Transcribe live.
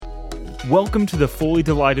Welcome to the Fully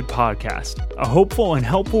Delighted Podcast, a hopeful and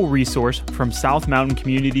helpful resource from South Mountain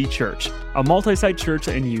Community Church, a multi-site church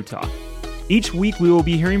in Utah. Each week we will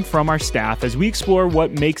be hearing from our staff as we explore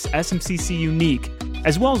what makes SMCC unique,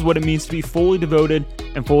 as well as what it means to be fully devoted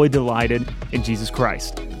and fully delighted in Jesus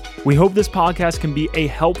Christ. We hope this podcast can be a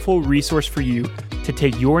helpful resource for you to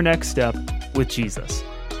take your next step with Jesus.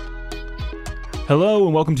 Hello,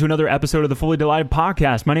 and welcome to another episode of the Fully Delighted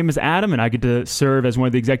Podcast. My name is Adam, and I get to serve as one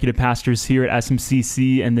of the executive pastors here at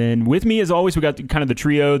SMCC. And then with me, as always, we got kind of the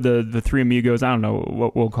trio, the three amigos. I don't know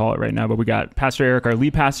what we'll call it right now, but we got Pastor Eric, our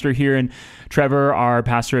lead pastor here, and Trevor, our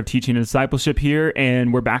pastor of teaching and discipleship here.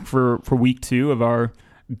 And we're back for week 2 of our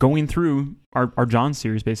going through our John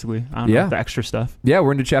series, basically. I don't know, the extra stuff. Yeah,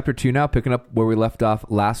 we're into chapter 2 now, picking up where we left off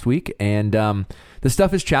last week. And the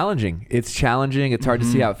stuff is challenging. It's challenging. It's hard to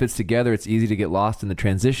see how it fits together. It's easy to get lost in the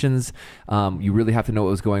transitions. You really have to know what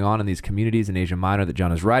was going on in these communities in Asia Minor that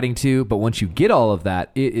John is writing to. But once you get all of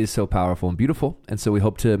that, it is so powerful and beautiful. And so we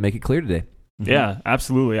hope to make it clear today. Yeah,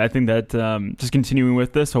 absolutely. I think that just continuing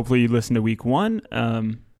with this, hopefully you listen to week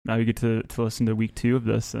 1. Now you get to listen to week 2 of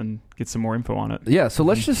this and get some more info on it. Yeah, so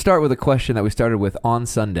let's just start with a question that we started with on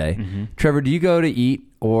Sunday. Trevor, do you go to eat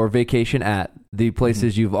or vacation at the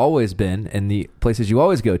places you've always been and the places you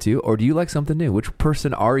always go to, or do you like something new? Which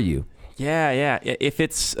person are you? Yeah. If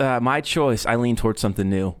it's my choice, I lean towards something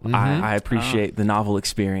new. I appreciate the novel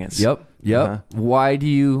experience. Yep. Why do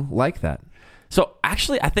you like that? So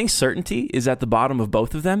actually, I think certainty is at the bottom of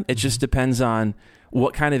both of them. It just depends on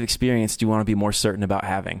what kind of experience do you want to be more certain about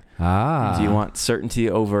having? Do you want certainty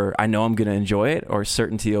over, I know I'm going to enjoy it, or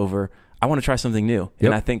certainty over, I want to try something new?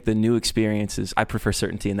 And I think the new experiences, I prefer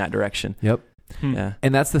certainty in that direction. Yeah.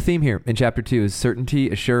 And that's the theme here in chapter 2 is certainty,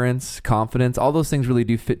 assurance, confidence. All those things really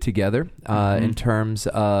do fit together in terms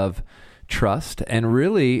of trust. And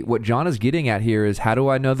really what John is getting at here is, how do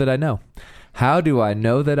I know that I know? How do I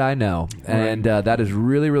know that I know? And that is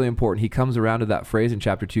really, really important. He comes around to that phrase in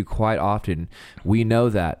chapter 2 quite often. We know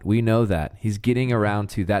that. We know that. He's getting around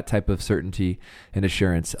to that type of certainty and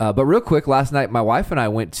assurance. But real quick, last night, my wife and I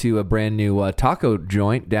went to a brand new taco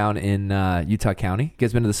joint down in Utah County. You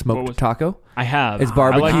guys been to the Smoked Taco? I have. It's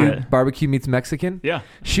barbecue. I like it. Barbecue meets Mexican. Yeah.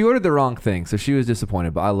 She ordered the wrong thing, so she was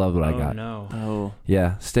disappointed, but I loved what I got. No.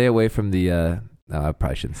 Yeah. Stay away from the... No, I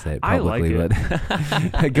probably shouldn't say it publicly, I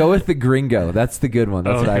like but go with the gringo. That's the good one.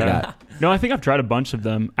 That's what I got. No, I think I've tried a bunch of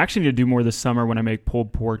them. I actually need to do more this summer when I make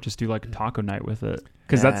pulled pork, just do like a taco night with it.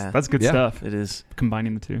 Because that's good stuff. It is.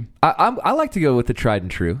 Combining the two. I like to go with the tried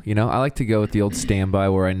and true. You know, I like to go with the old standby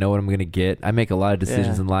where I know what I'm going to get. I make a lot of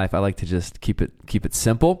decisions in life. I like to just keep it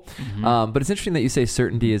simple. But it's interesting that you say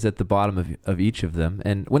certainty is at the bottom of each of them.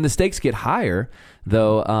 And when the stakes get higher,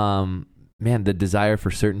 though, man, the desire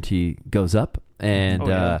for certainty goes up.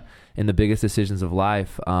 And in the biggest decisions of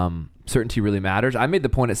life, certainty really matters. I made the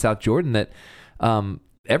point at South Jordan that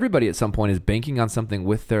everybody at some point is banking on something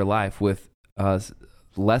with their life with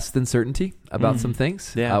less than certainty about some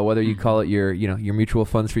things. Whether you call it your mutual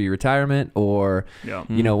funds for your retirement, or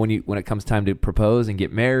when it comes time to propose and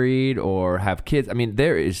get married or have kids. I mean,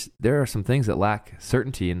 there are some things that lack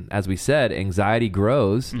certainty, and as we said, anxiety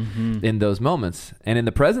grows in those moments. And in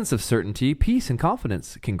the presence of certainty, peace and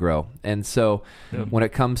confidence can grow. And so, when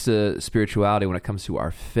it comes to spirituality, when it comes to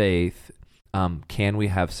our faith, can we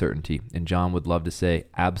have certainty? And John would love to say,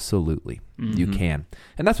 absolutely, you can.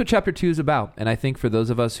 And that's what chapter 2 is about. And I think for those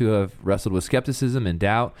of us who have wrestled with skepticism and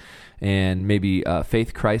doubt and maybe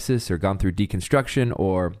faith crisis, or gone through deconstruction,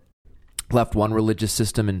 or left one religious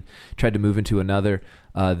system and tried to move into another,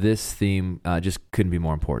 this theme just couldn't be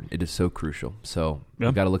more important. It is so crucial. So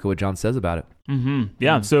we've got to look at what John says about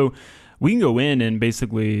it. So we can go in and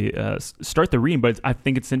basically start the reading, but I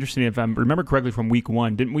think it's interesting, if I remember correctly from week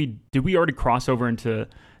 1, did we already cross over into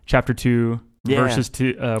chapter 2 verses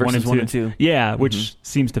 1 and 2? Yeah, which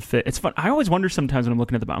seems to fit. It's fun. I always wonder sometimes when I'm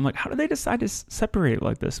looking at the Bible, I'm like, how did they decide to separate it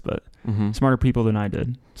like this? But smarter people than I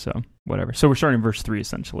did. So whatever. So we're starting in verse 3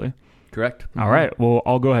 essentially. Correct. All right. Well,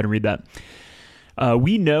 I'll go ahead and read that.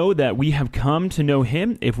 We know that we have come to know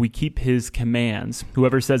him if we keep his commands.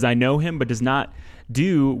 Whoever says, I know him, but does not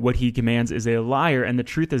do what he commands is a liar, and the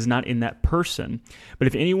truth is not in that person. But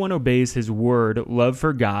if anyone obeys his word, love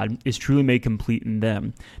for God is truly made complete in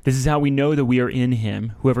them. This is how we know that we are in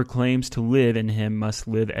him. Whoever claims to live in him must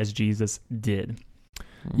live as Jesus did.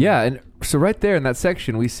 Yeah, and so right there in that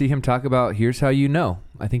section, we see him talk about, here's how you know.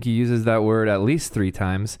 I think he uses that word at least 3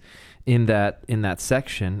 times in that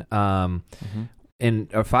section. And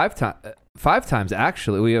 5 times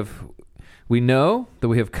actually, we know that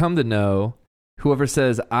we have come to know. Whoever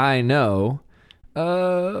says, I know,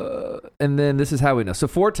 And then this is how we know. So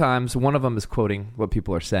 4 times, one of them is quoting what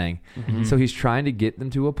people are saying. Mm-hmm. So he's trying to get them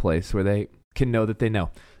to a place where they can know that they know.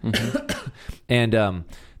 Mm-hmm. And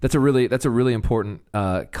that's a really important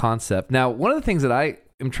concept. Now, one of the things that I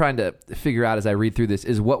am trying to figure out as I read through this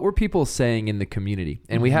is what were people saying in the community?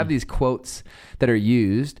 And we have these quotes that are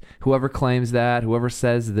used. Whoever claims that, whoever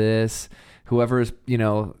says this, whoever is,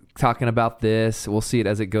 talking about this, we'll see it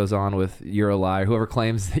as it goes on with you're a liar. Whoever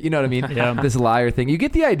claims, what I mean? This liar thing. You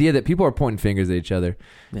get the idea that people are pointing fingers at each other.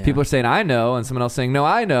 Yeah. People are saying, I know, and someone else saying, no,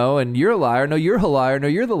 I know, and you're a liar. No, you're a liar. No,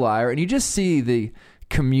 you're the liar. And you just see the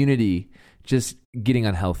community just getting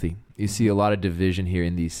unhealthy. You see a lot of division here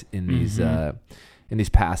in these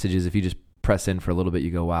passages. If you just press in for a little bit,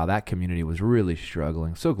 you go, wow, that community was really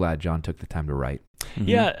struggling. So glad John took the time to write. Mm-hmm.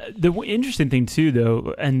 Yeah, the interesting thing too,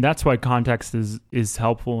 though, and that's why context is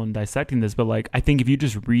helpful in dissecting this, but I think if you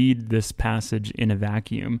just read this passage in a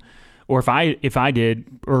vacuum, or if I did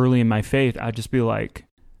early in my faith, I'd just be like,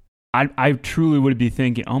 I truly would be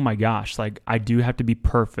thinking, oh my gosh, I do have to be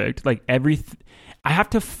perfect. I have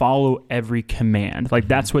to follow every command.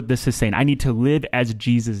 That's what this is saying. I need to live as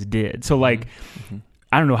Jesus did. So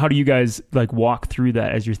I don't know, how do you guys walk through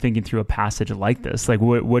that as you're thinking through a passage like this?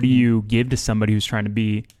 What do you give to somebody who's trying to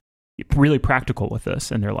be really practical with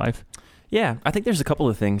this in their life? Yeah, I think there's a couple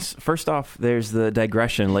of things. First off, there's the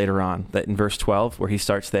digression later on that in verse 12 where he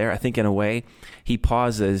starts there. I think in a way he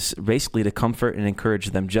pauses basically to comfort and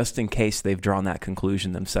encourage them just in case they've drawn that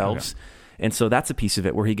conclusion themselves. Okay. And so that's a piece of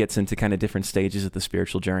it where he gets into kind of different stages of the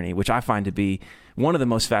spiritual journey, which I find to be one of the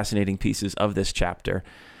most fascinating pieces of this chapter.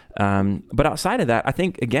 But outside of that, I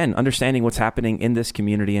think, again, understanding what's happening in this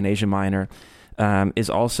community in Asia Minor is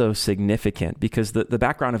also significant because the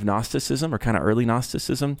background of Gnosticism or kind of early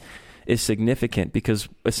Gnosticism is significant because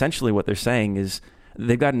essentially what they're saying is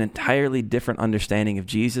they've got an entirely different understanding of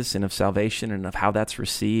Jesus and of salvation and of how that's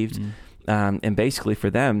received. And basically for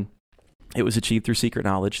them, it was achieved through secret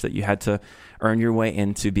knowledge that you had to earn your way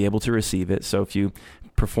in to be able to receive it. So if you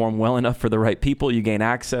perform well enough for the right people, you gain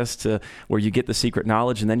access to where you get the secret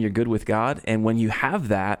knowledge and then you're good with God. And when you have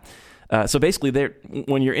that, so basically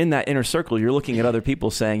when you're in that inner circle, you're looking at other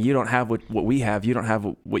people saying, you don't have what we have, you don't have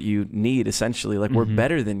what you need, essentially, we're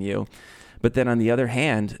better than you. But then on the other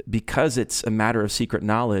hand, because it's a matter of secret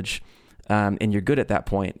knowledge and you're good at that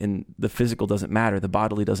point and the physical doesn't matter, the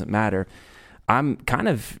bodily doesn't matter, I'm kind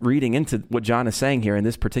of reading into what John is saying here in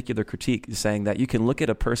this particular critique, is saying that you can look at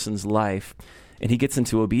a person's life, and he gets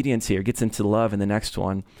into obedience here, gets into love in the next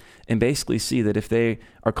one, and basically see that if they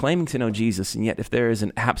are claiming to know Jesus, and yet if there is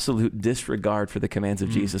an absolute disregard for the commands of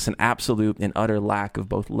Jesus, an absolute and utter lack of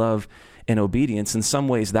both love and obedience, in some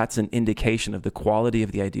ways that's an indication of the quality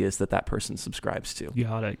of the ideas that person subscribes to.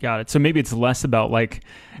 Got it. So maybe it's less about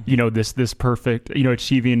this perfect,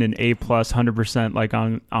 achieving an A+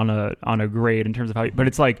 100% on a grade in terms of how, but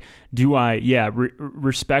it's do I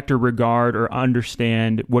respect or regard or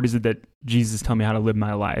understand what is it that Jesus tell me how to live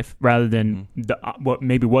my life, rather than what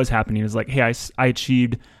maybe was happening is hey, I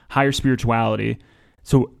achieved higher spirituality,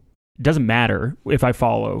 so it doesn't matter if I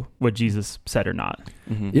follow what Jesus said or not.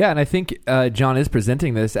 Mm-hmm. Yeah, and I think John is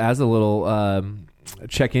presenting this as a little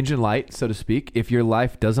check engine light, so to speak. If your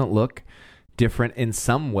life doesn't look different in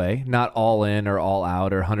some way, not all in or all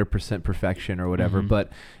out or 100% perfection or whatever,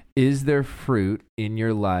 but is there fruit in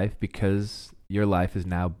your life because your life is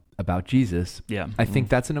now about Jesus? Yeah. I think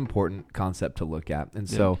that's an important concept to look at. And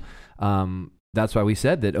so that's why we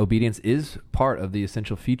said that obedience is part of the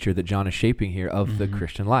essential feature that John is shaping here of the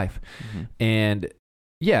Christian life. And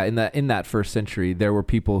in that first century, there were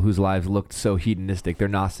people whose lives looked so hedonistic. Their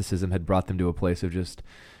Gnosticism had brought them to a place of just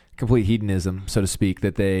complete hedonism, so to speak,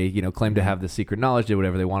 that they, claimed to have the secret knowledge, did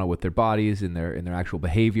whatever they wanted with their bodies and their actual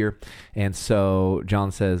behavior. And so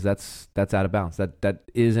John says that's out of bounds. That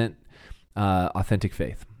isn't authentic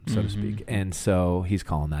faith, so to speak. And so he's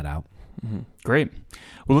calling that out. Great.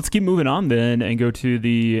 Well, let's keep moving on then and go to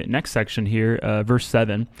the next section here, verse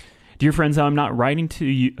 7. Dear friends, I'm not writing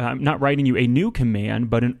you a new command,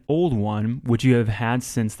 but an old one, which you have had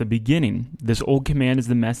since the beginning. This old command is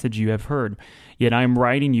the message you have heard. Yet I am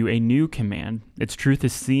writing you a new command. Its truth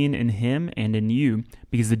is seen in him and in you,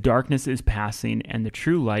 because the darkness is passing and the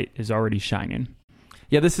true light is already shining.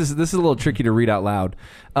 Yeah, this is a little tricky to read out loud.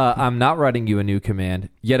 I'm not writing you a new command,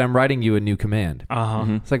 yet I'm writing you a new command.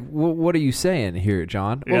 It's what are you saying here,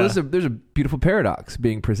 John? Well, there's a beautiful paradox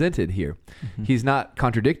being presented here. He's not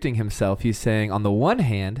contradicting himself. He's saying, on the one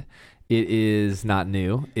hand, it is not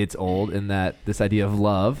new. It's old in that this idea of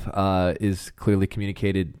love is clearly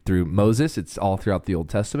communicated through Moses. It's all throughout the Old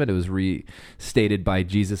Testament. It was restated by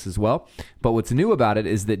Jesus as well. But what's new about it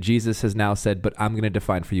is that Jesus has now said, but I'm going to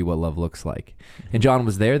define for you what love looks like. And John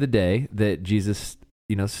was there the day that Jesus,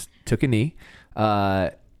 took a knee,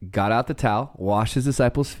 got out the towel, washed his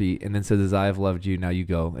disciples' feet, and then says, as I have loved you, now you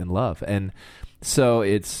go and love. And so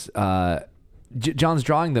it's... John's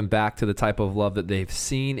drawing them back to the type of love that they've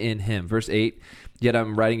seen in him. Verse 8, yet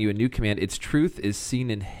I'm writing you a new command. Its truth is seen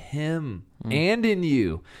in him and in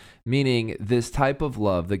you, meaning this type of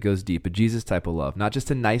love that goes deep, a Jesus type of love, not just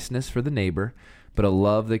a niceness for the neighbor, but a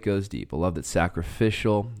love that goes deep, a love that's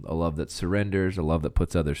sacrificial, a love that surrenders, a love that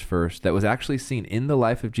puts others first, that was actually seen in the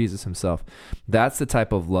life of Jesus himself. That's the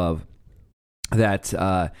type of love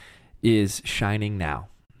that is shining now.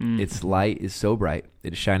 Its light is so bright,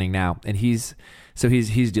 it is shining now. And he's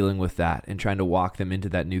dealing with that and trying to walk them into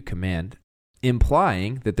that new command,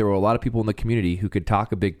 implying that there were a lot of people in the community who could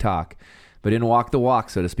talk a big talk, but didn't walk the walk,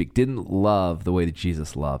 so to speak, didn't love the way that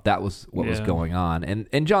Jesus loved. That was what was going on.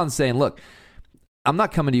 And John's saying, look, I'm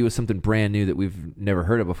not coming to you with something brand new that we've never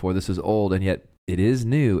heard of before. This is old, and yet it is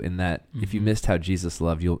new in that if you missed how Jesus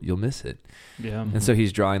loved, you'll miss it. Yeah. And so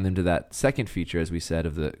he's drawing them to that second feature, as we said,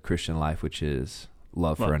 of the Christian life, which is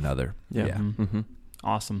love for another. Yeah.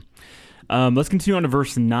 Awesome. Let's continue on to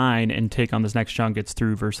verse 9 and take on this next chunk. It's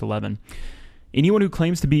through verse 11. Anyone who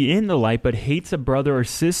claims to be in the light but hates a brother or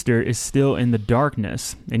sister is still in the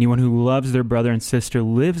darkness. Anyone who loves their brother and sister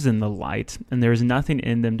lives in the light, and there is nothing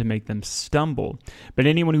in them to make them stumble. But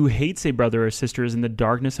anyone who hates a brother or sister is in the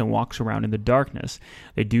darkness and walks around in the darkness.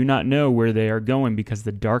 They do not know where they are going because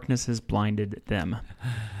the darkness has blinded them.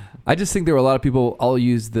 I just think there were a lot of people, I'll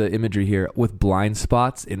use the imagery here, with blind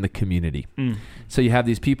spots in the community. So you have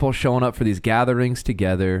these people showing up for these gatherings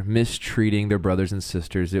together, mistreating their brothers and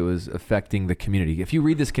sisters. It was affecting the community. If you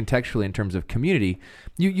read this contextually in terms of community,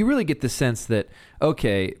 you really get the sense that,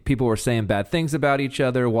 okay, people were saying bad things about each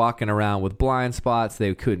other, walking around with blind spots.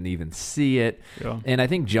 They couldn't even see it. Yeah. And I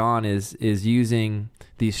think John is using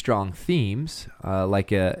these strong themes,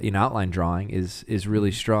 like an outline drawing is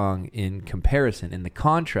really strong in comparison, in the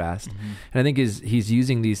contrast. And I think he's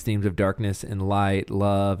using these themes of darkness and light,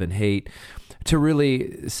 love and hate, to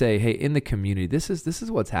really say, hey, in the community, this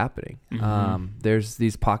is what's happening. There's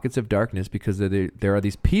these pockets of darkness because there are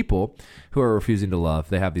these people who are refusing to love.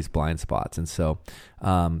 They have these blind spots. And so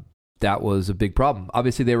that was a big problem.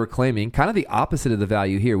 Obviously, they were claiming kind of the opposite of the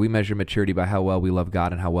value here. We measure maturity by how well we love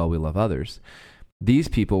God and how well we love others. These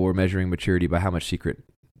people were measuring maturity by how much secret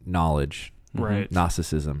knowledge,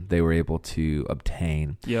 Gnosticism, they were able to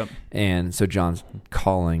obtain. Yep. And so John's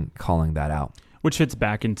calling that out. Which fits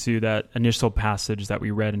back into that initial passage that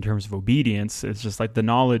we read in terms of obedience. It's just like the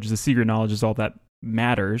secret knowledge is all that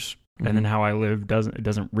matters, and then how I live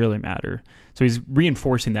doesn't really matter. So he's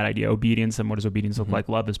reinforcing that idea, obedience, and what does obedience look like?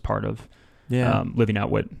 Love is part of living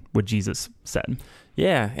out what Jesus said.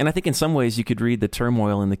 Yeah, and I think in some ways you could read the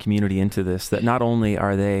turmoil in the community into this, that not only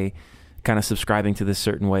are they kind of subscribing to this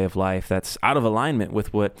certain way of life that's out of alignment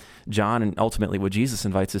with what John and ultimately what Jesus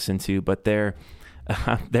invites us into, but they're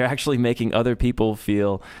actually making other people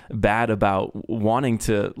feel bad about wanting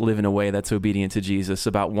to live in a way that's obedient to Jesus,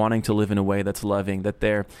 about wanting to live in a way that's loving, that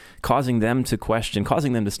they're causing them to question,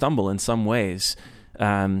 causing them to stumble in some ways,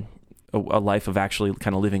 a life of actually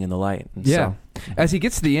kind of living in the light. And so, as he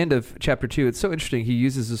gets to the end of chapter 2, it's so interesting. He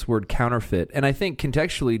uses this word counterfeit. And I think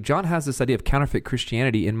contextually, John has this idea of counterfeit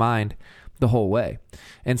Christianity in mind the whole way.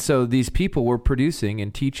 And so these people were producing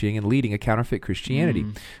and teaching and leading a counterfeit Christianity,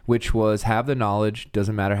 which was have the knowledge,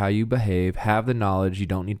 doesn't matter how you behave, have the knowledge, you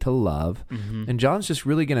don't need to love. And John's just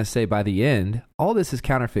really going to say by the end, all this is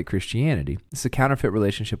counterfeit Christianity. It's a counterfeit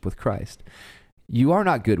relationship with Christ. You are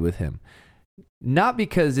not good with him. Not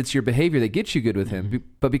because it's your behavior that gets you good with him,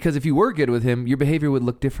 but because if you were good with him, your behavior would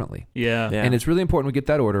look differently. Yeah. And it's really important we get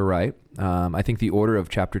that order right. I think the order of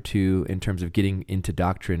chapter 2 in terms of getting into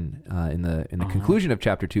doctrine in the conclusion of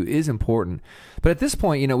chapter 2 is important. But at this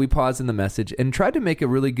point, we paused in the message and tried to make a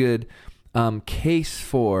really good case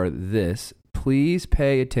for this. Please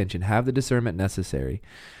pay attention. Have the discernment necessary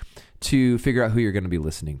to figure out who you're going to be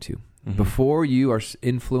listening to. Before you are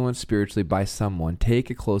influenced spiritually by someone, take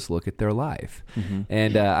a close look at their life.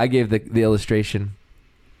 And I gave the illustration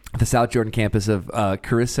at the South Jordan campus of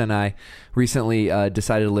Carissa and I recently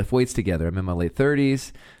decided to lift weights together. I'm in my late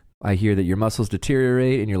 30s. I hear that your muscles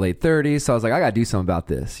deteriorate in your late 30s. So I was like, I got to do something about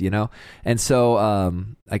this, you know? And so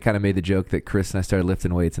I kind of made the joke that Chris and I started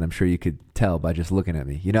lifting weights, and I'm sure you could tell by just looking at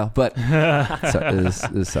me, you know? But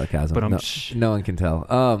it was sarcasm. But no one can tell.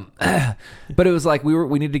 But it was like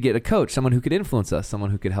we needed to get a coach, someone who could influence us,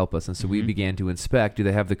 someone who could help us. And so we began to inspect. Do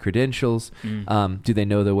they have the credentials? Do they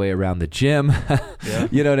know their way around the gym?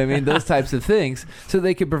 You know what I mean? Those types of things. So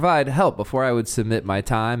they could provide help before I would submit my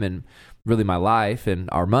time and really my life and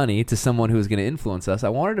our money to someone who was going to influence us. I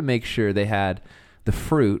wanted to make sure they had the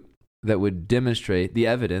fruit that would demonstrate the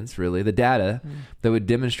evidence, really, the data that would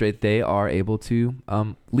demonstrate they are able to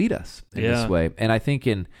lead us in this way. And I think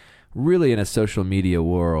in a social media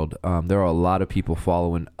world, there are a lot of people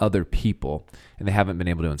following other people, and they haven't been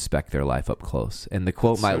able to inspect their life up close. And the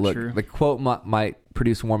quote might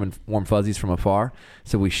produce warm fuzzies from afar,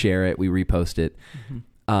 so we share it, we repost it.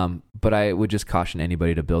 But I would just caution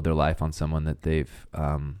anybody to build their life on someone that they've,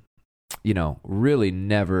 really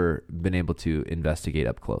never been able to investigate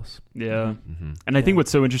up close. Yeah. And I think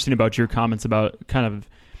what's so interesting about your comments about kind of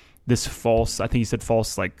this false, I think you said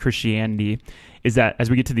false, like Christianity, is that as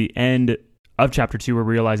we get to the end of chapter 2, we're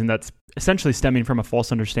realizing that's essentially stemming from a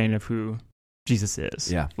false understanding of who Jesus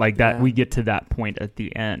is. Yeah. Like that, we get to that point at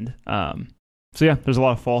the end. There's a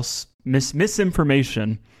lot of false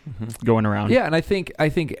misinformation going around. Yeah, and I think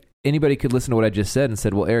anybody could listen to what I just said and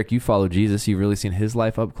said, well, Eric, you follow Jesus. You've really seen his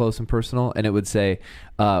life up close and personal. And it would say,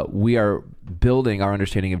 we are building our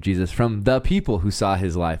understanding of Jesus from the people who saw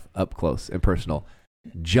his life up close and personal.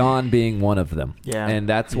 John being one of them. Yeah. And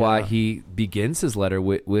that's why he begins his letter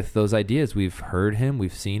with those ideas. We've heard him.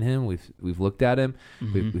 We've seen him. We've looked at him.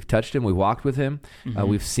 We've touched him. We've walked with him.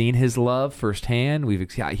 We've seen his love firsthand.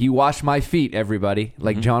 He washed my feet, everybody.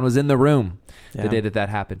 Like John was in the room the day that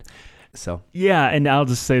happened. So and I'll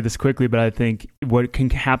just say this quickly, but I think what can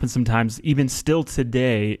happen sometimes, even still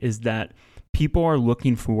today, is that people are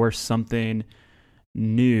looking for something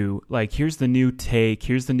new. Like, here's the new take,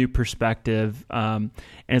 here's the new perspective, and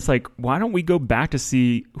it's like, why don't we go back to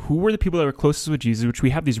see who were the people that were closest with Jesus, which we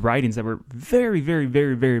have these writings that were very, very,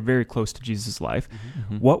 very, very, very close to Jesus' life.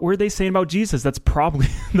 What were they saying about Jesus? That's probably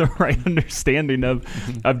the right understanding of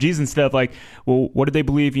Jesus, instead of like, well, what did they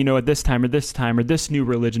believe, at this time, or this new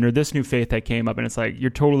religion, or this new faith that came up? And it's like,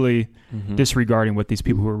 you're totally disregarding what these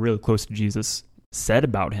people who were really close to Jesus said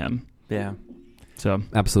about him. Yeah. So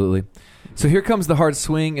absolutely. So here comes the hard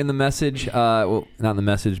swing in the message. Well, not in the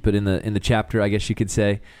message, but in the chapter, I guess you could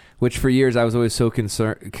say. Which for years I was always so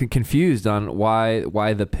confused on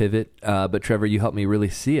why the pivot. But Trevor, you helped me really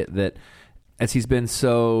see it. That as he's been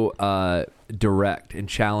so direct and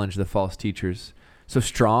challenged the false teachers so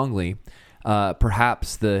strongly,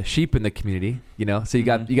 perhaps the sheep in the community, so you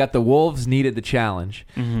got the wolves needed the challenge,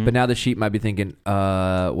 but now the sheep might be thinking,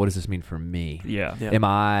 what does this mean for me? Yeah. Have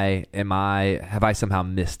I somehow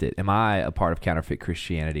missed it? Am I a part of counterfeit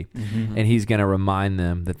Christianity? And he's going to remind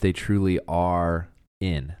them that they truly are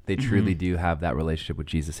they truly do have that relationship with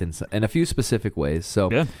Jesus in a few specific ways. So,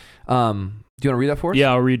 do you want to read that for us? Yeah,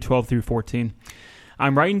 I'll read 12 through 14.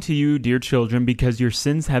 I'm writing to you, dear children, because your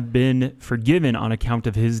sins have been forgiven on account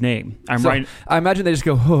of his name. I imagine they just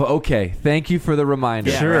go, oh, okay, thank you for the reminder.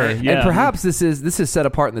 Yeah, sure. Right. Yeah. And perhaps this is set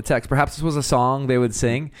apart in the text. Perhaps this was a song they would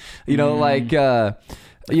sing, like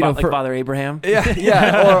Father Abraham.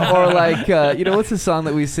 Yeah. or like, what's the song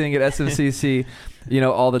that we sing at SMCC,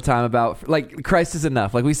 all the time about, like, Christ is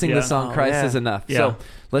enough. Like, we sing the song, Christ is enough. Yeah. So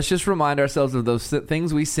let's just remind ourselves of those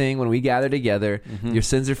things we sing when we gather together. Your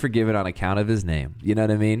sins are forgiven on account of his name. You know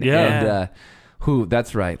what I mean? Yeah. And,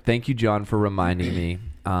 that's right. Thank you, John, for reminding me.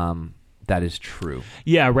 That is true.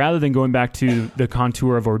 Yeah, rather than going back to the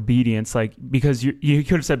contour of obedience, like, because you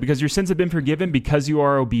could have said, because your sins have been forgiven because you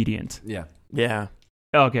are obedient. Yeah. Yeah.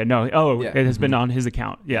 Okay, no. Oh, it has been on his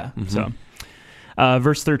account. Yeah. So,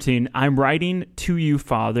 verse 13, I'm writing to you,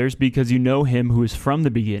 fathers, because you know him who is from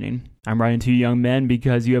the beginning. I'm writing to you, young men,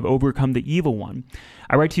 because you have overcome the evil one.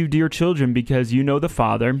 I write to you, dear children, because you know the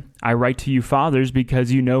Father. I write to you, fathers,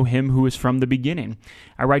 because you know him who is from the beginning.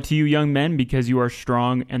 I write to you, young men, because you are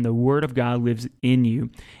strong, and the word of God lives in you,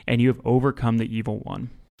 and you have overcome the evil one.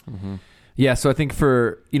 Yeah, so I think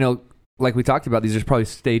for, like we talked about, these are probably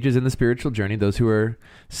stages in the spiritual journey. Those who are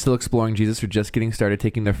still exploring Jesus, or just getting started,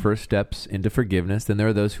 taking their first steps into forgiveness. Then there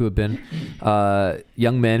are those who have been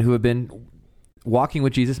young men who have been walking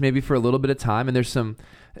with Jesus maybe for a little bit of time, and there's some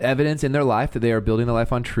evidence in their life that they are building a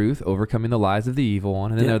life on truth, overcoming the lies of the evil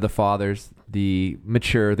one. And then there are the fathers, the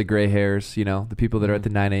mature, the gray hairs, the people that are at the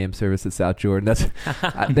 9 a.m. service at South Jordan. That's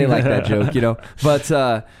they like that joke,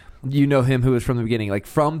 But you know him who is from the beginning. Like,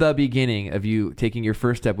 from the beginning of you taking your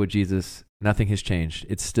first step with Jesus, nothing has changed.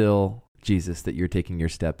 It's still Jesus that you're taking your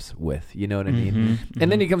steps with. You know what I mean?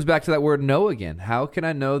 And then he comes back to that word know again. How can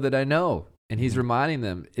I know that I know? And he's reminding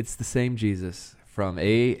them it's the same Jesus from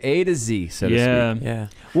A to Z, so to speak. Yeah.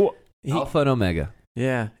 Well, Alpha and Omega.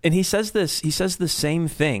 Yeah. And he says the same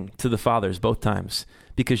thing to the fathers both times,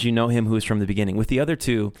 because you know him who is from the beginning. With the other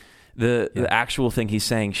two, the actual thing he's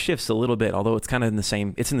saying shifts a little bit, although it's kind of in the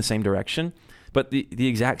same direction. But the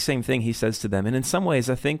exact same thing he says to them. And in some ways,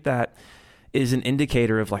 I think that is an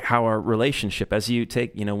indicator of like how our relationship, as you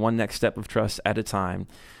take, one next step of trust at a time,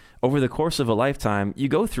 over the course of a lifetime, you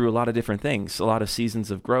go through a lot of different things, a lot of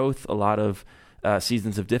seasons of growth, a lot of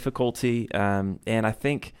seasons of difficulty. And I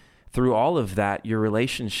think through all of that, your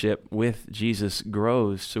relationship with Jesus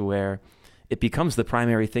grows to where it becomes the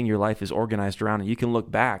primary thing your life is organized around. And you can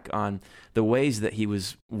look back on the ways that he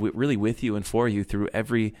was really with you and for you through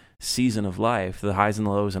every season of life, the highs and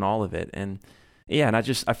lows and all of it. And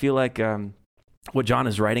I feel like what John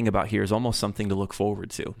is writing about here is almost something to look forward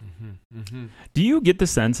to. Do you get the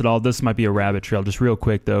sense at all, this might be a rabbit trail, just real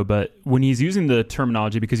quick though, but when he's using the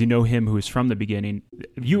terminology, because you know him who is from the beginning,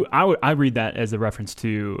 I read that as a reference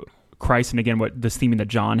to Christ, and again, what this theming that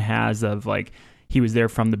John has of like, he was there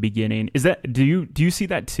from the beginning. Is that, do you see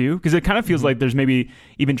that too? Because it kind of feels like there's maybe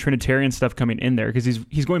even Trinitarian stuff coming in there, because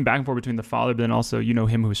he's going back and forth between the Father, but then also,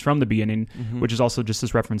 him who's from the beginning, which is also just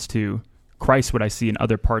this reference to Christ, what I see in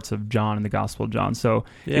other parts of John and the Gospel of John. So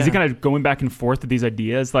is he kind of going back and forth with these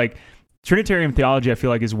ideas? Like Trinitarian theology, I feel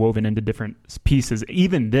like, is woven into different pieces.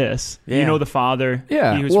 Even this, the Father, he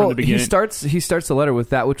was from the beginning. He starts the letter with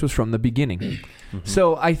that which was from the beginning.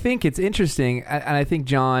 So I think it's interesting, and I think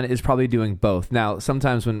John is probably doing both. Now,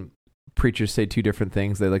 sometimes when preachers say two different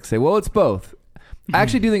things, they like to say, well, it's both. I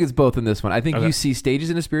actually do think it's both in this one. I think you see stages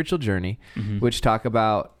in a spiritual journey, which talk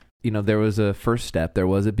about, there was a first step, there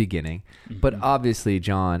was a beginning, but obviously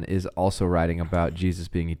John is also writing about Jesus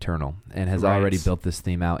being eternal and has already built this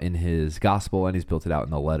theme out in his gospel, and he's built it out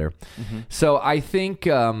in the letter. So I think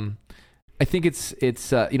it's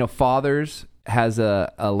fathers has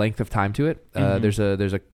a length of time to it. There's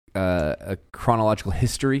a chronological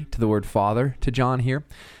history to the word father to John here.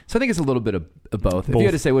 So I think it's a little bit of both. If you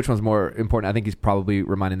had to say which one's more important, I think he's probably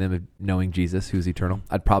reminding them of knowing Jesus, who's eternal.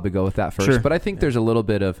 I'd probably go with that first. Sure. But I think there's a little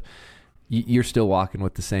bit of, you're still walking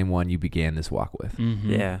with the same one you began this walk with.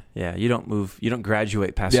 Yeah. You don't move. You don't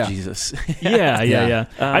graduate past Jesus. Yeah.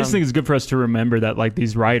 I just think it's good for us to remember that, like,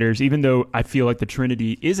 these writers, even though I feel like the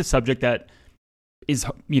Trinity is a subject that is,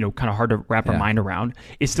 kind of hard to wrap our mind around,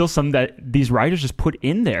 it's still something that these writers just put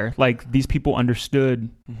in there. Like, these people understood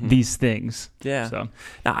these things. Yeah. So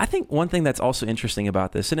now, I think one thing that's also interesting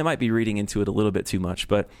about this, and it might be reading into it a little bit too much,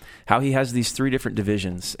 but how he has these three different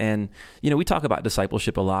divisions. And, we talk about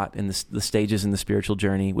discipleship a lot in the stages in the spiritual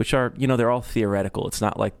journey, which are, they're all theoretical. It's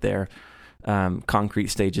not like they're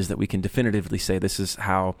concrete stages that we can definitively say this is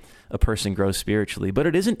how a person grows spiritually. But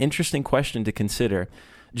it is an interesting question to consider.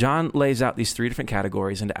 John lays out these three different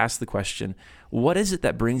categories and to ask the question, what is it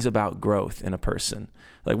that brings about growth in a person?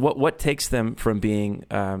 Like what takes them from being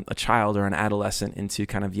a child or an adolescent into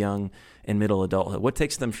kind of young and middle adulthood? What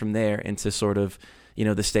takes them from there into sort of,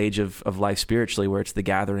 the stage of life spiritually where it's the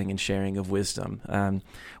gathering and sharing of wisdom?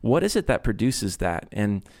 What is it that produces that?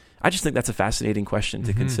 And I just think that's a fascinating question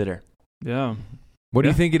to consider. Yeah. What do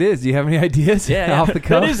you think it is? Do you have any ideas? Yeah. Off the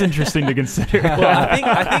cuff? That is interesting to consider. Well,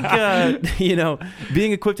 I think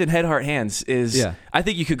being equipped in head, heart, hands is. I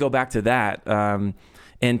think you could go back to that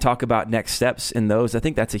and talk about next steps in those. I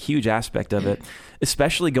think that's a huge aspect of it,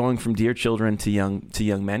 especially going from dear children to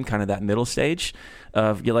young men, kind of that middle stage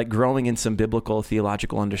of growing in some biblical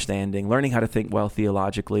theological understanding, learning how to think well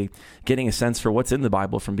theologically, getting a sense for what's in the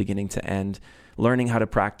Bible from beginning to end. Learning how to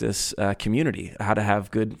practice community, how to have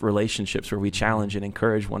good relationships where we challenge and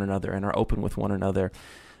encourage one another and are open with one another.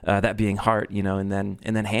 That being heart, and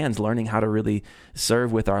then hands, learning how to really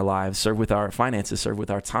serve with our lives, serve with our finances, serve with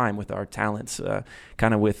our time, with our talents,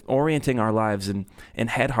 kind of with orienting our lives and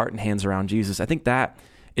head, heart, and hands around Jesus. I think that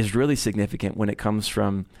is really significant when it comes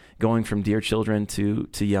from going from dear children to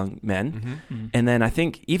young men. And then I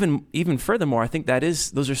think even furthermore, I think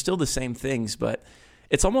those are still the same things, but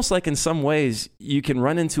it's almost like in some ways you can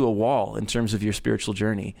run into a wall in terms of your spiritual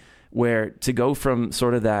journey, where to go from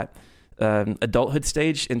sort of that adulthood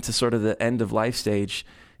stage into sort of the end of life stage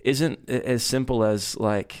isn't as simple as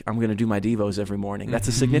like, I'm going to do my devos every morning. That's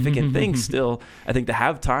a significant thing still, I think, to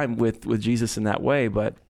have time with Jesus in that way.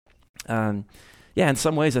 But in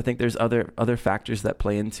some ways, I think there's other factors that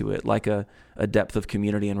play into it, like a depth of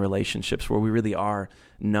community and relationships where we really are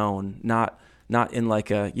known, not not in like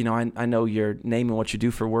a, I know your name and what you do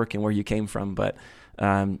for work and where you came from, but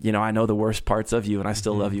I know the worst parts of you and I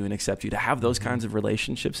still love you and accept you. To have those kinds of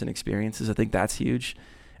relationships and experiences, I think that's huge.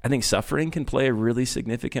 I think suffering can play a really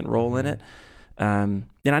significant role in it. And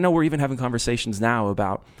I know we're even having conversations now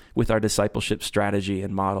about, with our discipleship strategy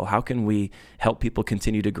and model, how can we help people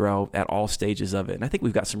continue to grow at all stages of it? And I think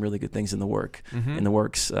we've got some really good things in the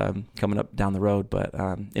works coming up down the road. But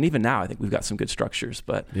and even now, I think we've got some good structures.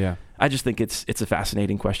 But I just think it's a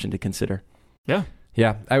fascinating question to consider. Yeah.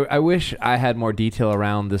 Yeah, I wish I had more detail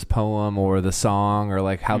around this poem or the song or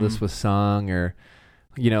like how this was sung or,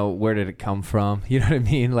 where did it come from? You know what I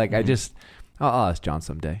mean? Like I'll ask John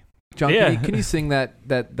someday. John, can you sing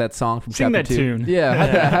that song from Sing chapter 2? Tune.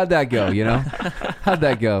 Yeah, how'd that go, How'd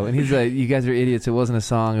that go? And he's like, you guys are idiots. It wasn't a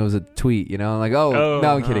song. It was a tweet, I'm like, no,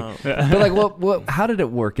 I'm kidding. But like, how did it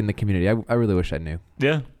work in the community? I really wish I knew.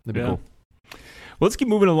 Yeah. That'd be cool. Well, let's keep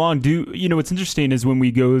moving along. What's interesting is when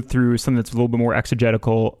we go through something that's a little bit more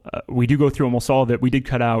exegetical, we do go through almost all of it. We did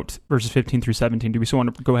cut out verses 15 through 17. Do we still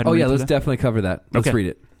want to go ahead and read let's definitely cover that. Let's read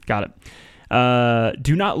it. Got it.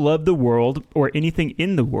 Do not love the world or anything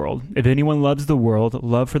in the world. If anyone loves the world,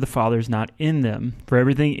 love for the Father is not in them. For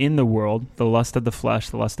everything in the world, the lust of the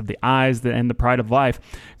flesh, the lust of the eyes, and the pride of life,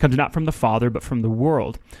 comes not from the Father, but from the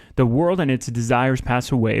world. The world and its desires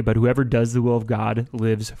pass away, but whoever does the will of God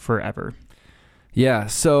lives forever. Yeah,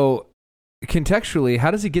 so contextually,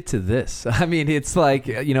 how does he get to this? I mean, it's like,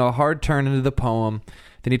 a hard turn into the poem.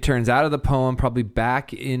 Then he turns out of the poem, probably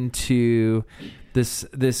back into this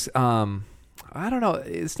I don't know,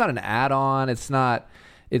 it's not an add-on, it's not,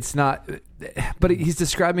 but he's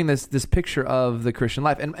describing this picture of the Christian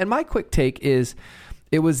life. And my quick take is,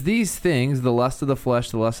 it was these things, the lust of the flesh,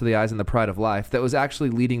 the lust of the eyes, and the pride of life, that was actually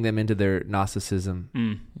leading them into their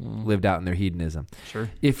Gnosticism, lived out in their hedonism. Sure.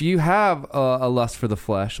 If you have a lust for the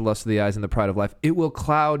flesh, a lust of the eyes, and the pride of life, it will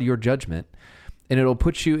cloud your judgment, and it'll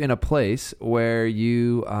put you in a place where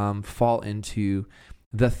you fall into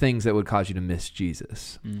the things that would cause you to miss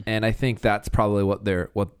Jesus. And I think that's probably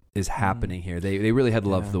what is happening here. They really had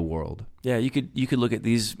love for the world. Yeah, you could look at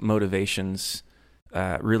these motivations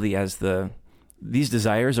really as these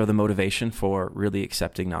desires are the motivation for really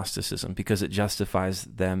accepting Gnosticism, because it justifies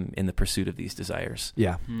them in the pursuit of these desires.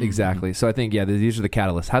 Yeah, exactly. So I think, these are the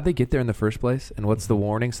catalysts. How'd they get there in the first place? And what's the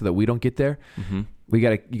warning so that we don't get there? You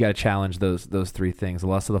gotta challenge those three things: the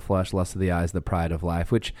lust of the flesh, lust of the eyes, the pride of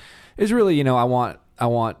life, which is really, I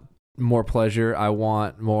want more pleasure. I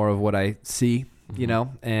want more of what I see,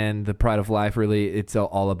 and the pride of life, really, it's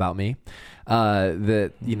all about me.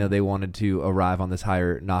 They wanted to arrive on this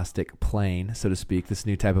higher Gnostic plane, so to speak, this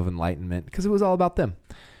new type of enlightenment, because it was all about them,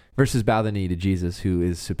 versus bow the knee to Jesus, who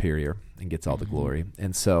is superior and gets all the glory.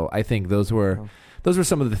 And so I think those were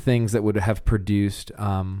some of the things that would have produced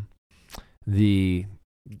the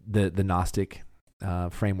Gnostic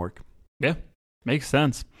framework. Yeah, makes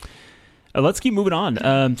sense. Let's keep moving on.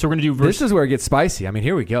 So we're going to do This is where it gets spicy. I mean,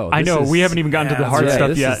 here we go. I know. We haven't even gotten to the hard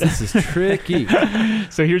stuff yet. This is tricky.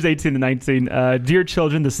 So here's 18 to 19. Dear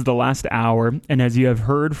children, this is the last hour, and as you have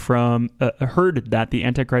heard that the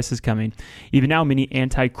Antichrist is coming, even now many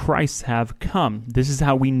Antichrists have come. This is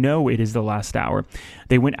how we know it is the last hour.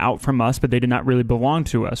 They went out from us, but they did not really belong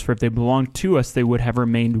to us. For if they belonged to us, they would have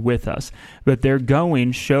remained with us. But their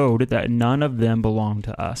going showed that none of them belonged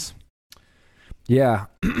to us. Yeah.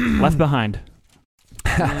 Left behind.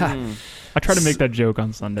 I tried to make that joke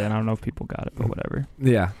on Sunday, and I don't know if people got it, but whatever.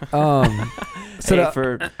 Yeah.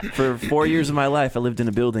 For 4 years of my life, I lived in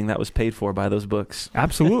a building that was paid for by those books.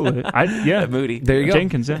 Absolutely. Moody. There you go.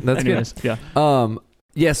 Jenkins, yeah. That's Anyways, good.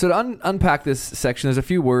 Yeah. So to unpack this section, there's a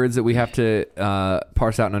few words that we have to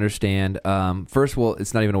parse out and understand. First,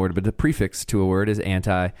 it's not even a word, but the prefix to a word is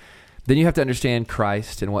anti. Then you have to understand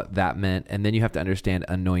Christ and what that meant, and then you have to understand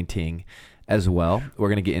anointing as well. We're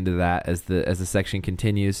going to get into that as the section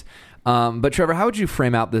continues. But Trevor, how would you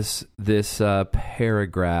frame out this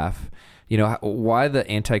paragraph? Why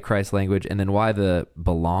the Antichrist language, and then why the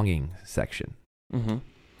belonging section? What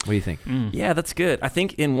do you think? Yeah, that's good. I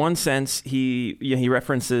think in one sense he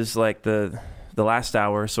references like the last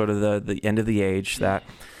hour, sort of the end of the age, that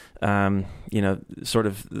sort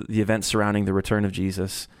of the events surrounding the return of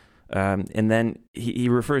Jesus. And then he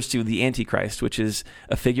refers to the Antichrist, which is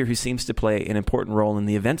a figure who seems to play an important role in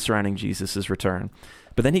the events surrounding Jesus' return.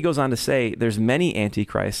 But then he goes on to say there's many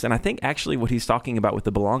Antichrists. And I think actually what he's talking about with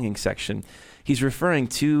the belonging section, he's referring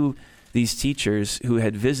to these teachers who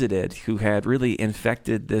had visited, who had really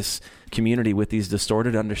infected this community with these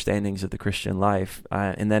distorted understandings of the Christian life.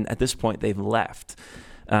 And then at this point, they've left.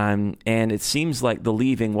 And it seems like the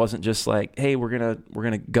leaving wasn't just like, hey, we're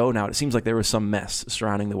gonna go now. It seems like there was some mess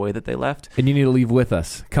surrounding the way that they left. And you need to leave with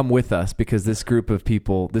us. Come with us, because this group of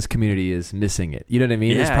people, this community is missing it. You know what I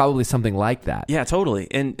mean? Yeah. It's probably something like that. Yeah, totally.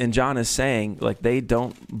 And John is saying, like, they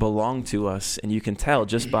don't belong to us, and you can tell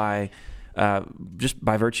just by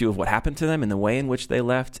virtue of what happened to them and the way in which they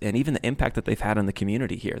left, and even the impact that they've had on the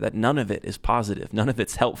community here, that none of it is positive, none of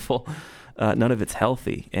it's helpful, none of it's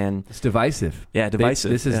healthy, and it's divisive. Yeah, divisive.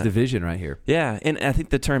 This is division right here. Yeah, and I think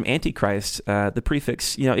the term Antichrist, the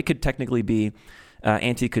prefix, it could technically be,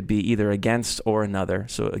 anti could be either against or another,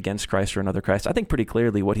 so against Christ or another Christ. I think pretty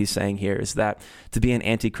clearly what he's saying here is that to be an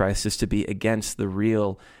Antichrist is to be against the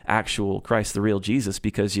real, actual Christ, the real Jesus,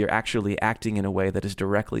 because you're actually acting in a way that is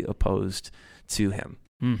directly opposed to him.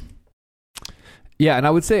 Yeah, and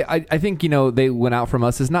I would say, I think, they went out from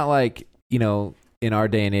us. It's not like, in our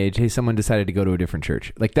day and age, hey, someone decided to go to a different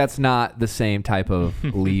church. Like, that's not the same type of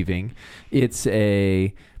leaving. It's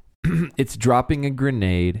dropping a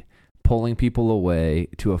grenade, pulling people away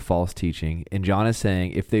to a false teaching. And John is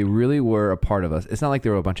saying, if they really were a part of us, it's not like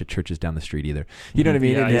there were a bunch of churches down the street either. You know what I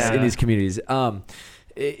mean? In these communities.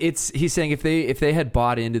 He's saying if they had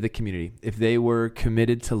bought into the community, if they were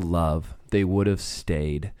committed to love, they would have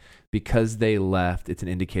stayed. Because they left, it's an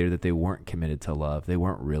indicator that they weren't committed to love. They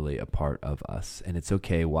weren't really a part of us. And it's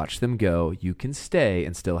okay. Watch them go. You can stay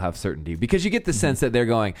and still have certainty. Because you get the sense that they're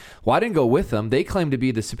going, well, I didn't go with them. They claim to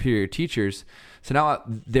be the superior teachers. So now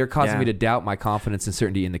they're causing me to doubt my confidence and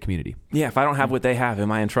certainty in the community. Yeah, if I don't have what they have, am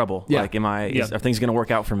I in trouble? Yeah. Like, are things going to work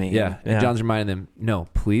out for me? Yeah. And John's reminding them, no,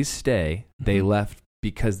 please stay. They left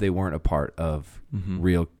because they weren't a part of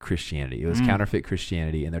real Christianity. It was counterfeit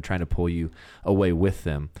Christianity, and they're trying to pull you away with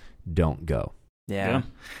them. Don't go. Yeah.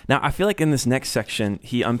 Now, I feel like in this next section,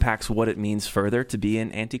 he unpacks what it means further to be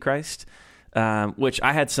an Antichrist, which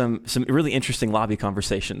I had some really interesting lobby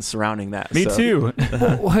conversations surrounding that. Me too.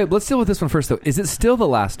 Well, hey, let's deal with this one first, though. Is it still the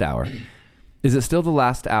last hour? Is it still the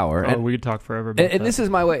last hour? Oh, we could talk forever about that. And this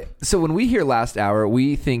is my way. So when we hear last hour,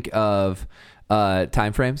 we think of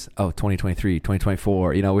time frames. Oh, 2023,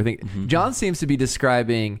 2024. We think John seems to be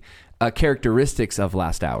describing characteristics of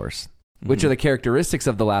last hours. Which are the characteristics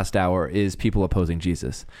of the last hour is people opposing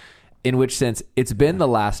Jesus. In which sense, it's been the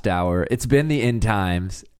last hour. It's been the end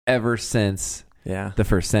times ever since the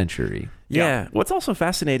first century. Yeah. What's also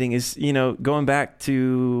fascinating is, going back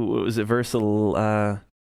to, what was it, verse, where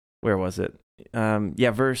was it?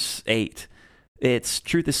 Verse 8. It's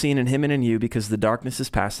truth is seen in him and in you because the darkness is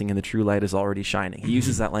passing and the true light is already shining. He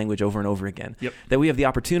uses that language over and over again. Yep. That we have the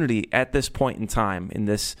opportunity at this point in time, in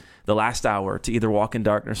the last hour, to either walk in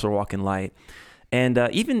darkness or walk in light. And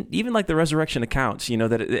even like the resurrection accounts,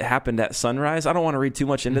 that it happened at sunrise. I don't want to read too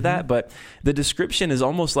much into that, but the description is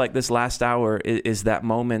almost like this last hour is that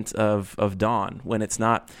moment of dawn when it's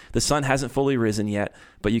not, the sun hasn't fully risen yet,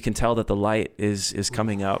 but you can tell that the light is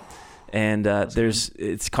coming up. And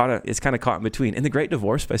it's kind of caught in between. In The Great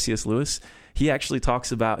Divorce by C.S. Lewis, he actually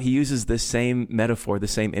talks about, he uses this same metaphor, the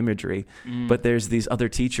same imagery, but there's these other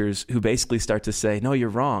teachers who basically start to say, no, you're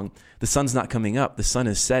wrong. The sun's not coming up. The sun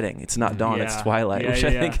is setting. It's not dawn. It's twilight, which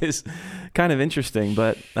I think is kind of interesting.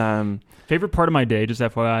 But favorite part of my day, just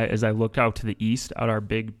FYI, is I looked out to the east, out our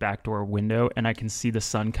big back door window, and I can see the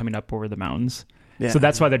sun coming up over the mountains. Yeah. So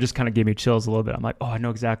that's why that just kind of gave me chills a little bit. I'm like, oh, I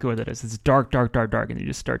know exactly what that is. It's dark, dark, dark, dark. And you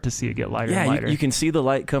just start to see it get lighter and lighter. Yeah, you can see the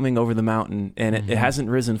light coming over the mountain, and it hasn't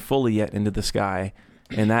risen fully yet into the sky.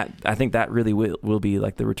 And I think that really will be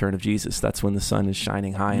like the return of Jesus. That's when the sun is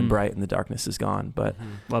shining high and bright and the darkness is gone. But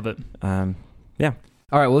love it. Yeah.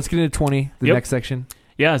 All right, well, let's get into 20, the next section.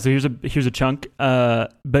 Yeah, so here's a chunk.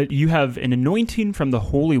 But you have an anointing from the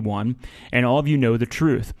Holy One, and all of you know the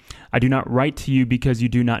truth. I do not write to you because you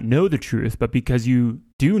do not know the truth, but because you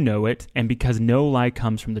do know it, and because no lie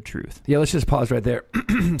comes from the truth. Yeah, let's just pause right there.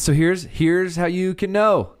 So here's how you can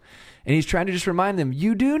know. And he's trying to just remind them,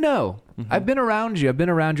 you do know. I've been around you. I've been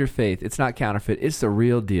around your faith. It's not counterfeit. It's the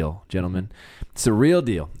real deal, gentlemen. It's the real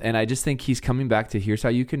deal. And I just think he's coming back to here's how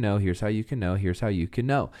you can know, here's how you can know, here's how you can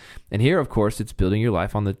know. And here, of course, it's building your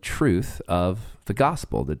life on the truth of the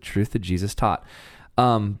gospel, the truth that Jesus taught.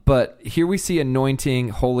 But here we see anointing,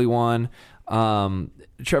 Holy One.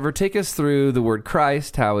 Trevor, take us through the word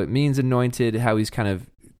Christ, how it means anointed, how he's kind of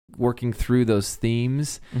working through those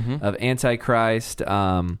themes of Antichrist,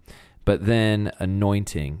 but then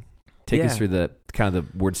anointing. Take us through the kind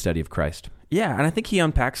of the word study of Christ. Yeah, and I think he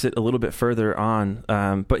unpacks it a little bit further on.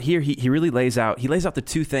 But here he really lays out the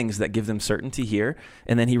two things that give them certainty here,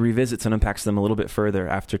 and then he revisits and unpacks them a little bit further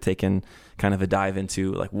after taking kind of a dive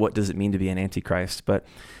into like what does it mean to be an Antichrist. But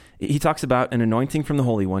he talks about an anointing from the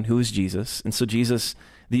Holy One, who is Jesus. And so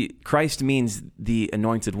Christ means the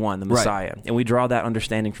anointed one, the Messiah. Right. And we draw that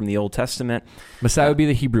understanding from the Old Testament. Messiah would be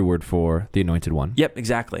the Hebrew word for the anointed one. Yep,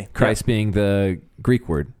 exactly. Christ being the Greek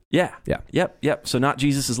word. Yeah. Yep. So not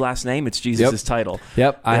Jesus' last name, it's Jesus' title.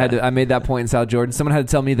 Yep. I made that point in South Jordan. Someone had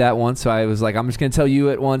to tell me that once, so I was like, I'm just going to tell you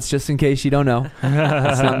it once just in case you don't know.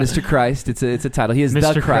 It's not Mr. Christ. It's a title. He is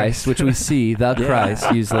Mr. the Christ, which we see, the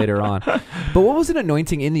Christ, used later on. But what was an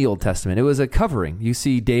anointing in the Old Testament? It was a covering. You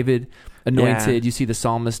see David anointed. You see the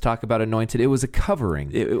psalmist talk about anointed. It was a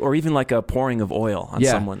covering. Or even like a pouring of oil on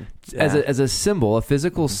someone. As a symbol, a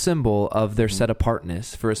physical symbol of their set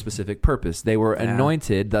apartness for a specific purpose. They were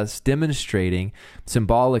anointed, thus demonstrating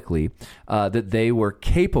symbolically that they were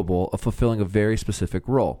capable of fulfilling a very specific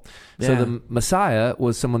role. So the Messiah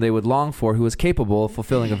was someone they would long for who was capable of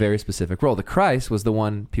fulfilling a very specific role. The Christ was the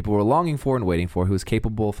one people were longing for and waiting for, who was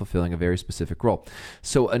capable of fulfilling a very specific role.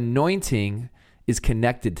 So anointing is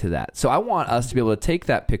connected to that. So I want us to be able to take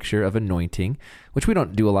that picture of anointing, which we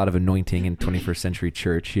don't do a lot of anointing in 21st century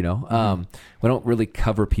church, we don't really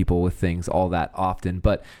cover people with things all that often,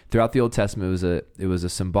 but throughout the Old Testament, it was a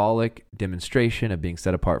symbolic demonstration of being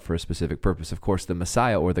set apart for a specific purpose. Of course, the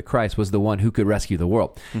Messiah or the Christ was the one who could rescue the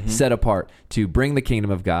world, set apart to bring the kingdom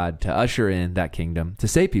of God, to usher in that kingdom, to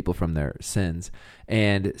save people from their sins.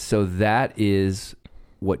 And so that is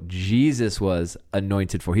what Jesus was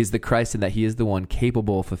anointed for. He's the Christ in that he is the one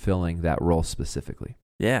capable of fulfilling that role specifically.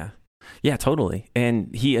 Yeah, totally.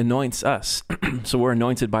 And he anoints us. So we're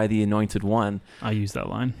anointed by the anointed one. I use that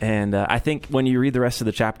line. And I think when you read the rest of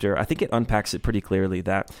the chapter, I think it unpacks it pretty clearly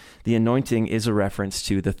that the anointing is a reference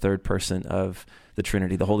to the third person of the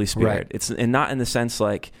Trinity, the Holy Spirit. Right. And not in the sense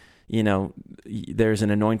like, there's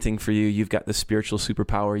an anointing for you. You've got the spiritual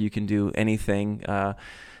superpower. You can do anything.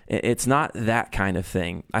 It's not that kind of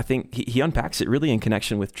thing. I think he unpacks it really in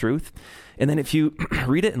connection with truth. And then if you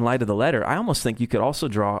read it in light of the letter, I almost think you could also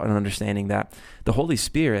draw an understanding that the Holy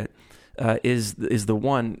Spirit is the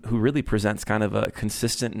one who really presents kind of a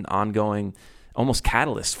consistent and ongoing, almost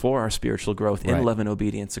catalyst for our spiritual growth in love and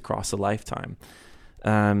obedience across a lifetime.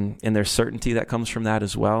 And there's certainty that comes from that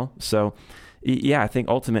as well. So, I think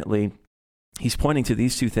ultimately he's pointing to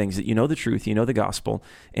these two things, that you know the truth, you know the gospel,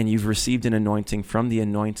 and you've received an anointing from the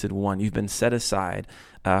anointed one. You've been set aside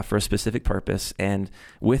for a specific purpose, and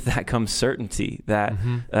with that comes certainty that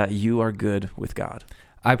you are good with God.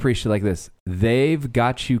 I preach it like this. They've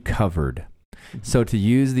got you covered. So to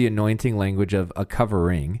use the anointing language of a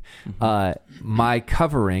covering, my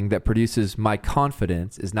covering that produces my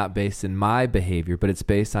confidence is not based in my behavior, but it's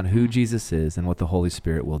based on who Jesus is and what the Holy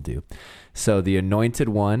Spirit will do. So the anointed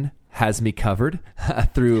one has me covered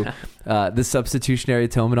through the substitutionary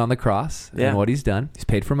atonement on the cross and what he's done. He's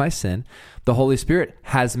paid for my sin. The Holy Spirit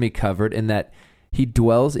has me covered in that he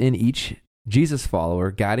dwells in each Jesus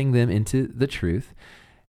follower, guiding them into the truth.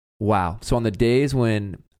 Wow. So on the days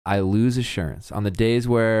when I lose assurance, on the days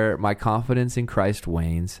where my confidence in Christ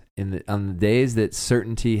wanes, on the days that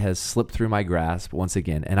certainty has slipped through my grasp once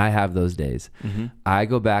again, and I have those days, I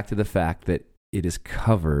go back to the fact that it is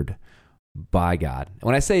covered by God.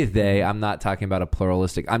 When I say they, I'm not talking about a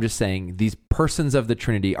pluralistic. I'm just saying these persons of the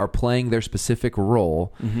Trinity are playing their specific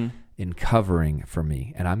role in covering for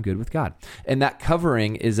me, and I'm good with God. And that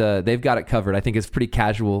covering is they've got it covered. I think it's pretty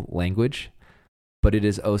casual language, but it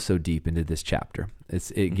is oh so deep into this chapter.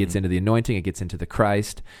 It gets into the anointing. It gets into the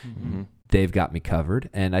Christ. They've got me covered.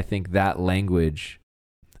 And I think that language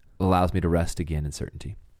allows me to rest again in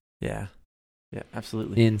certainty. Yeah,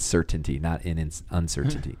 absolutely. In certainty, not in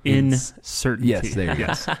uncertainty. In certainty. Yes, there you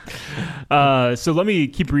go. So let me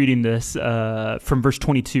keep reading this from verse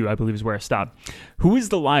 22, I believe is where I stopped. Who is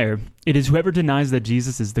the liar? It is whoever denies that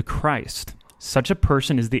Jesus is the Christ. Such a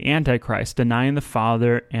person is the Antichrist, denying the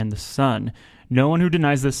Father and the Son. No one who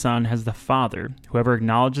denies the Son has the Father. Whoever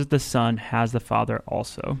acknowledges the Son has the Father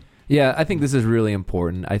also. Yeah, I think this is really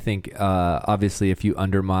important. I think, obviously, if you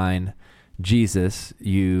undermine Jesus,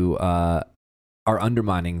 you are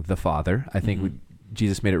undermining the Father. I think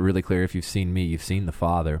Jesus made it really clear, if you've seen me, you've seen the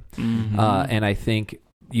Father. And I think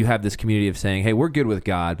you have this community of saying, hey, we're good with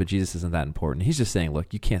God, but Jesus isn't that important. He's just saying,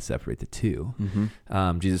 look, you can't separate the two.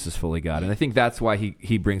 Jesus is fully God. And I think that's why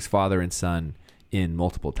he brings Father and Son in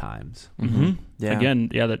multiple times. Again,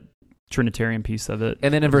 that Trinitarian piece of it.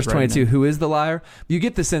 And then in verse 22, who is the liar? You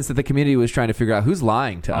get the sense that the community was trying to figure out who's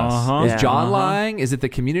lying to us. Is John lying? Is it the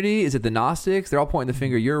community? Is it the Gnostics? They're all pointing the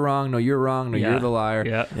finger. You're wrong. No, you're wrong. No, you're the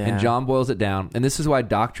liar. And John boils it down. And this is why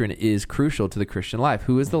doctrine is crucial to the Christian life.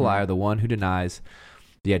 Who is the liar? The one who denies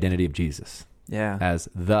the identity of Jesus as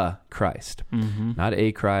the Christ. Not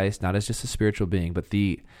a Christ, not as just a spiritual being, but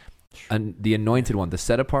the the anointed one, the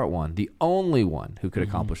set apart one, the only one who could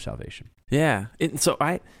accomplish salvation. Yeah. So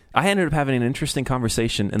I ended up having an interesting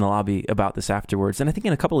conversation in the lobby about this afterwards, and I think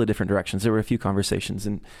in a couple of different directions. There were a few conversations,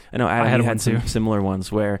 and I know Adam had some similar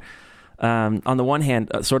ones where, on the one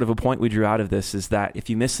hand, sort of a point we drew out of this is that if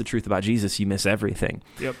you miss the truth about Jesus, you miss everything.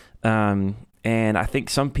 Yep. And I think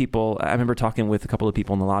some people, I remember talking with a couple of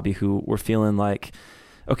people in the lobby who were feeling like,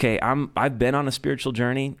 okay, I've been on a spiritual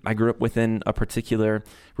journey. I grew up within a particular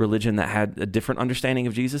religion that had a different understanding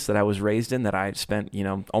of Jesus that I was raised in, that I spent,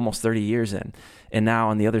 almost 30 years in. And now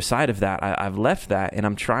on the other side of that, I've left that, and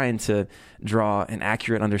I'm trying to draw an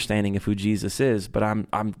accurate understanding of who Jesus is, but I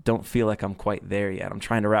don't feel like I'm quite there yet. I'm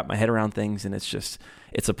trying to wrap my head around things, and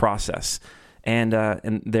it's a process. And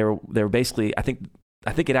they're basically, I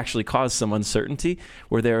think it actually caused some uncertainty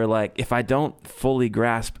where they were like, if I don't fully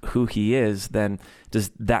grasp who he is, then does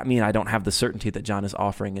that mean I don't have the certainty that John is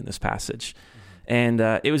offering in this passage? And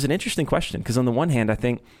it was an interesting question, because on the one hand, I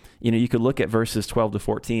think, you could look at verses 12 to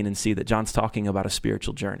 14 and see that John's talking about a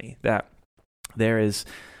spiritual journey, that there is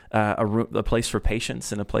a place for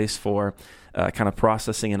patience and a place for kind of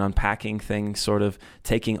processing and unpacking things, sort of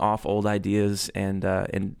taking off old ideas and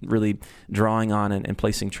really drawing on and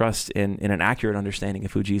placing trust in an accurate understanding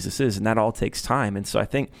of who Jesus is. And that all takes time. And so I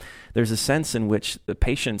think there's a sense in which the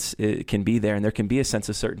patience can be there, and there can be a sense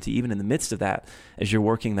of certainty even in the midst of that as you're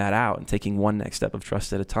working that out and taking one next step of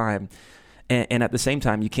trust at a time. And at the same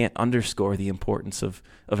time, you can't underscore the importance of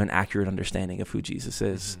an accurate understanding of who Jesus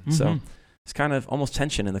is. Mm-hmm. So it's kind of almost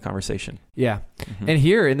tension in the conversation. Yeah. Mm-hmm. And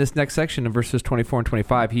here in this next section of verses 24 and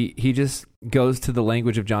 25, he just goes to the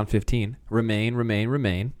language of John 15,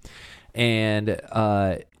 remain, and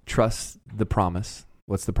trust the promise.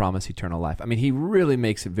 What's the promise? Eternal life. I mean, he really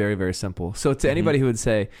makes it very, very simple. So to anybody who would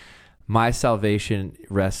say, my salvation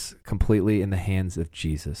rests completely in the hands of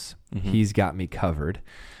Jesus. Mm-hmm. He's got me covered.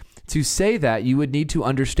 To say that, you would need to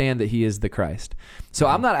understand that he is the Christ. So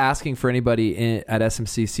I'm not asking for anybody at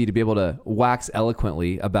SMCC to be able to wax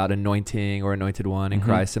eloquently about anointing or anointed one in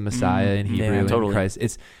Christ and Messiah in Hebrew and Christ.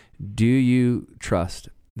 It's, do you trust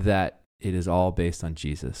that it is all based on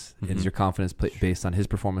Jesus? Is your confidence based on his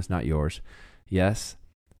performance, not yours? Yes,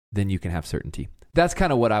 then you can have certainty. That's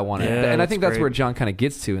kind of what I wanted. Yeah, and I think that's where John kind of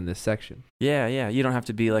gets to in this section. Yeah. You don't have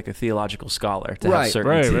to be like a theological scholar to have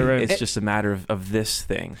certainty. Right. It's just a matter of this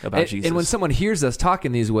thing about Jesus. And when someone hears us talk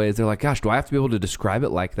in these ways, they're like, gosh, do I have to be able to describe it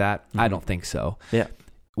like that? I don't think so. Yeah.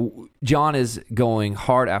 John is going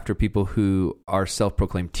hard after people who are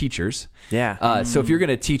self-proclaimed teachers. Yeah. So if you're going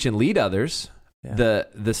to teach and lead others,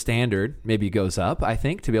 the standard maybe goes up, I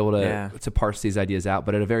think, to be able to parse these ideas out.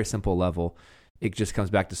 But at a very simple level, it just comes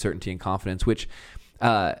back to certainty and confidence, which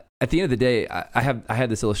at the end of the day, I had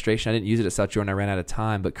this illustration. I didn't use it at South Jordan. I ran out of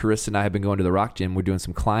time, but Carissa and I have been going to the rock gym. We're doing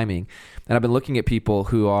some climbing, and I've been looking at people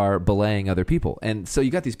who are belaying other people. And so you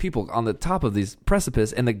got these people on the top of these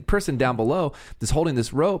precipice, and the person down below is holding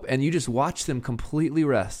this rope, and you just watch them completely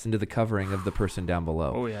rest into the covering of the person down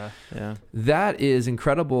below. Oh, yeah. That is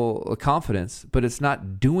incredible confidence, but it's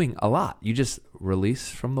not doing a lot. You just release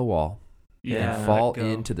from the wall. And fall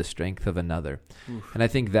into the strength of another. Oof. And I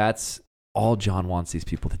think that's all John wants these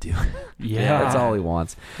people to do. That's all he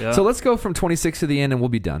wants. Yeah. So let's go from 26 to the end, and we'll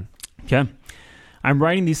be done. Okay. I'm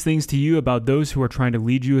writing these things to you about those who are trying to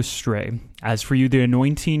lead you astray. As for you, the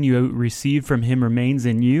anointing you received from him remains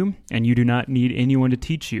in you, and you do not need anyone to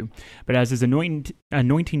teach you. But as his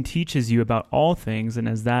anointing teaches you about all things, and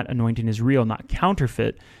as that anointing is real, not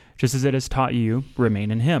counterfeit, just as it has taught you, remain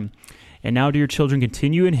in him. And now, dear children,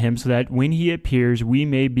 continue in him, so that when he appears, we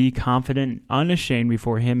may be confident and unashamed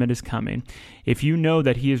before him at his coming. If you know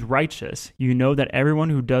that he is righteous, you know that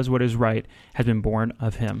everyone who does what is right has been born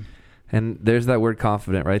of him. And there's that word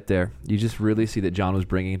confident right there. You just really see that John was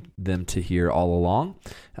bringing them to here all along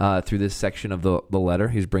through this section of the letter.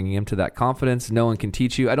 He's bringing them to that confidence. No one can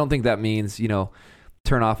teach you. I don't think that means,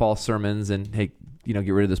 turn off all sermons and, hey,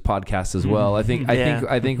 get rid of this podcast as well. I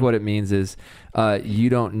think what it means is you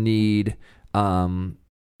don't need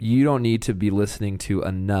to be listening to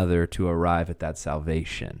another to arrive at that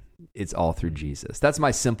salvation. It's all through Jesus. That's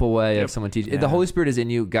my simple way of someone teaching. The Holy Spirit is in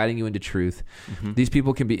you, guiding you into truth. These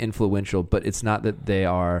people can be influential, but it's not that they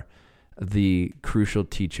are the crucial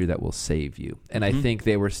teacher that will save you. And I think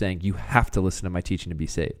they were saying, you have to listen to my teaching to be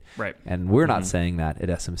saved. Right. And we're not saying that at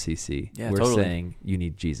SMCC. Yeah, we're saying you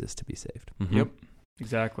need Jesus to be saved. Yep.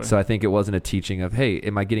 Exactly. So I think it wasn't a teaching of, hey,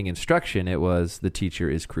 am I getting instruction? It was the teacher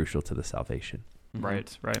is crucial to the salvation.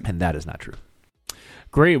 Right. And that is not true.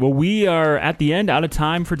 Great. Well, we are at the end, out of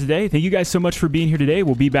time for today. Thank you guys so much for being here today.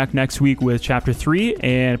 We'll be back next week with chapter 3,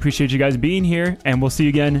 and appreciate you guys being here, and we'll see you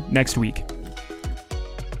again next week.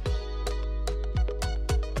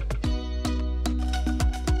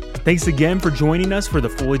 Thanks again for joining us for the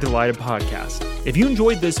Fully Delighted podcast. If you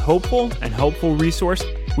enjoyed this hopeful and helpful resource,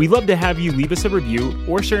 we'd love to have you leave us a review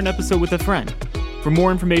or share an episode with a friend. For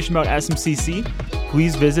more information about SMCC,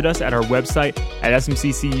 please visit us at our website at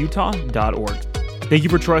smccutah.org. Thank you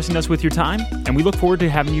for trusting us with your time, and we look forward to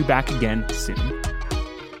having you back again soon.